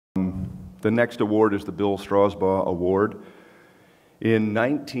The next award is the Bill Strausbaugh Award. In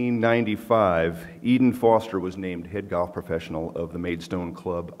 1995, Eden Foster was named head golf professional of the Maidstone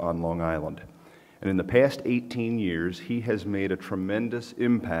Club on Long Island. And in the past 18 years, he has made a tremendous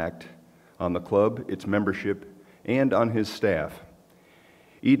impact on the club, its membership, and on his staff.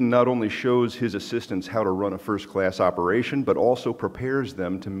 Eden not only shows his assistants how to run a first-class operation, but also prepares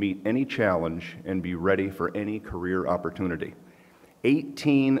them to meet any challenge and be ready for any career opportunity.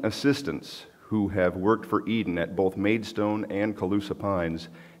 18 assistants who have worked for Eden at both Maidstone and Calusa Pines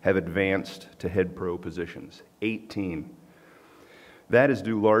have advanced to head pro positions. 18. That is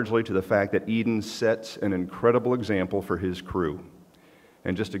due largely to the fact that Eden sets an incredible example for his crew.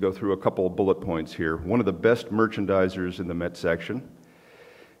 And just to go through a couple of bullet points here, one of the best merchandisers in the Met section.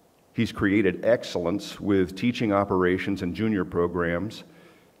 He's created excellence with teaching operations and junior programs.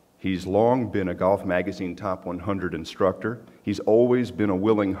 He's long been a Golf Magazine Top 100 instructor. He's always been a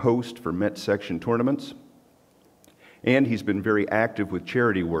willing host for Met section tournaments. And he's been very active with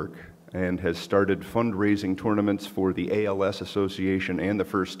charity work and has started fundraising tournaments for the ALS Association and the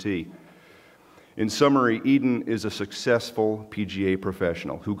First Tee. In summary, Eden is a successful PGA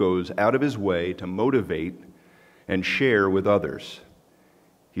professional who goes out of his way to motivate and share with others.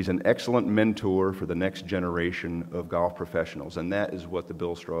 He's an excellent mentor for the next generation of golf professionals, and that is what the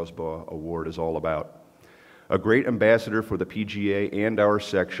Bill Strausbaugh Award is all about. A great ambassador for the PGA and our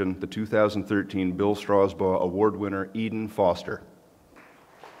section, the 2013 Bill Strausbaugh Award winner, Eden Foster.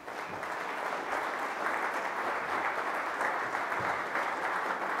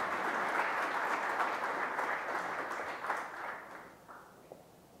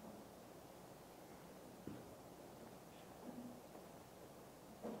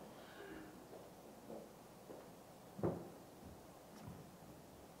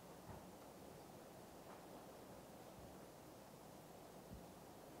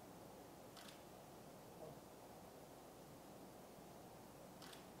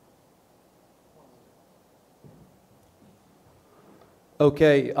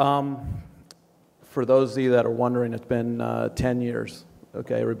 Okay, for those of you that are wondering, it's been 10 years.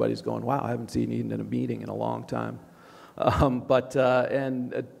 Okay, everybody's going, wow, I haven't seen Eden in a meeting in a long time.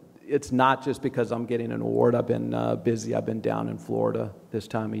 It's not just because I'm getting an award. I've been busy. I've been down in Florida this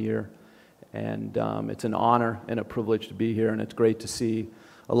time of year. And it's an honor and a privilege to be here, and it's great to see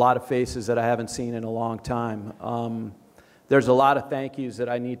a lot of faces that I haven't seen in a long time. There's a lot of thank yous that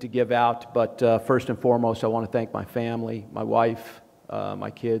I need to give out, but first and foremost, I want to thank my family, my wife,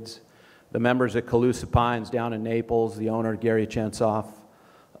 my kids, the members at Calusa Pines down in Naples, the owner, Gary Chensoff,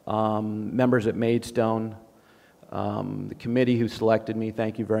 members at Maidstone, the committee who selected me,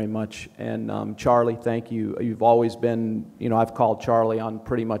 thank you very much, and Charlie, thank you. You've always been, I've called Charlie on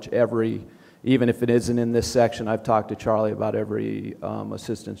pretty much every, even if it isn't in this section, I've talked to Charlie about every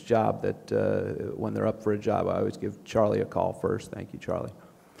assistant's job that when they're up for a job, I always give Charlie a call first. Thank you, Charlie.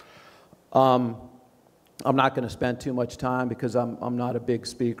 I'm not going to spend too much time because I'm not a big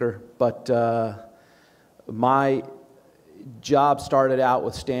speaker, but my job started out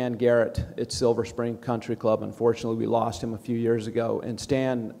with Stan Garrett at Silver Spring Country Club. Unfortunately, we lost him a few years ago, and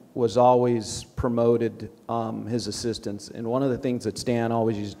Stan was always promoted his assistants. And one of the things that Stan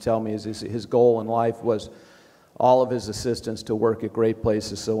always used to tell me is his goal in life was all of his assistants to work at great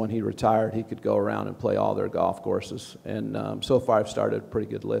places, so when he retired, he could go around and play all their golf courses. And so far, I've started a pretty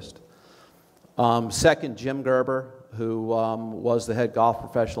good list. Second, Jim Gerber, who was the head golf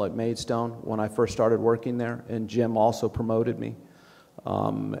professional at Maidstone when I first started working there, and Jim also promoted me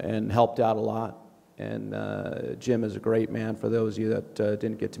and helped out a lot. And Jim is a great man. For those of you that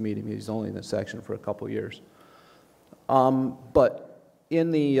didn't get to meet him, he's only in the section for a couple years. But in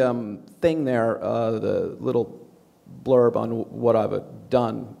the thing there, the little blurb on what I've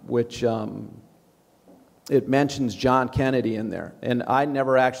done, which it mentions John Kennedy in there. And I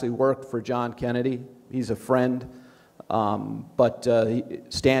never actually worked for John Kennedy. He's a friend. But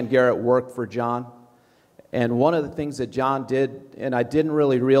Stan Garrett worked for John. And one of the things that John did, and I didn't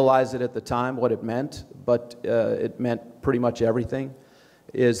really realize it at the time what it meant, but it meant pretty much everything,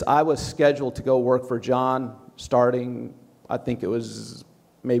 is I was scheduled to go work for John starting, I think it was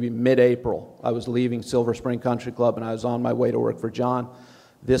maybe mid-April. I was leaving Silver Spring Country Club and I was on my way to work for John.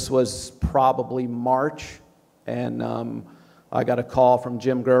 This was probably March, and I got a call from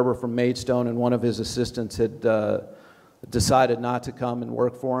Jim Gerber from Maidstone, and one of his assistants had decided not to come and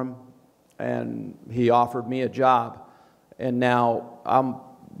work for him, and he offered me a job. And now I'm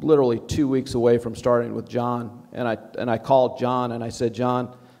literally 2 weeks away from starting with John, and I called John and I said,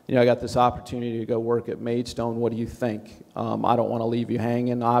 John, I got this opportunity to go work at Maidstone. What do you think? I don't want to leave you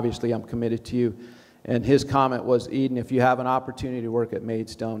hanging. Obviously, I'm committed to you. And his comment was, Eden, if you have an opportunity to work at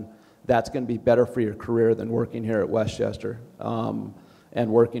Maidstone, that's going to be better for your career than working here at Westchester and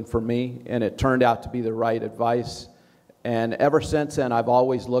working for me. And it turned out to be the right advice. And ever since then, I've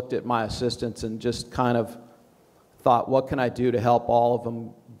always looked at my assistants and just kind of thought, what can I do to help all of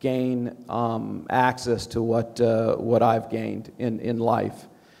them gain access to what I've gained in life?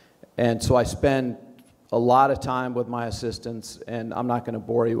 And so I spend a lot of time with my assistants, and I'm not going to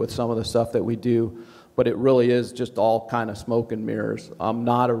bore you with some of the stuff that we do, but it really is just all kind of smoke and mirrors. I'm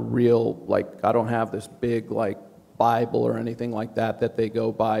not a real, I don't have this big, Bible or anything like that they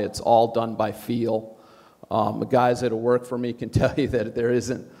go by. It's all done by feel. The guys that work for me can tell you that there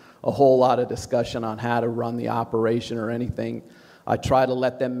isn't a whole lot of discussion on how to run the operation or anything. I try to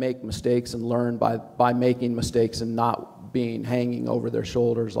let them make mistakes and learn by making mistakes and not being hanging over their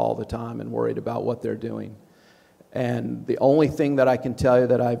shoulders all the time and worried about what they're doing. And the only thing that I can tell you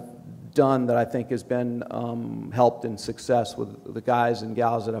that I've done that I think has been helped in success with the guys and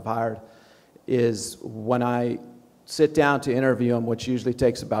gals that I've hired is when I sit down to interview them, which usually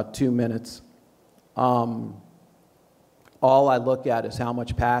takes about 2 minutes, all I look at is how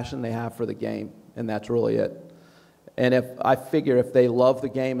much passion they have for the game, and that's really it. And if I figure if they love the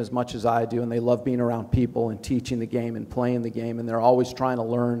game as much as I do, and they love being around people and teaching the game and playing the game, and they're always trying to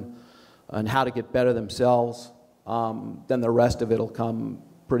learn and how to get better themselves, then the rest of it will come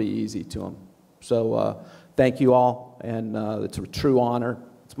pretty easy to them. So thank you all, and it's a true honor.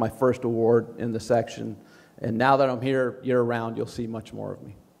 It's my first award in the section, and now that I'm here year-round, you'll see much more of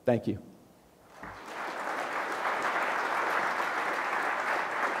me. Thank you.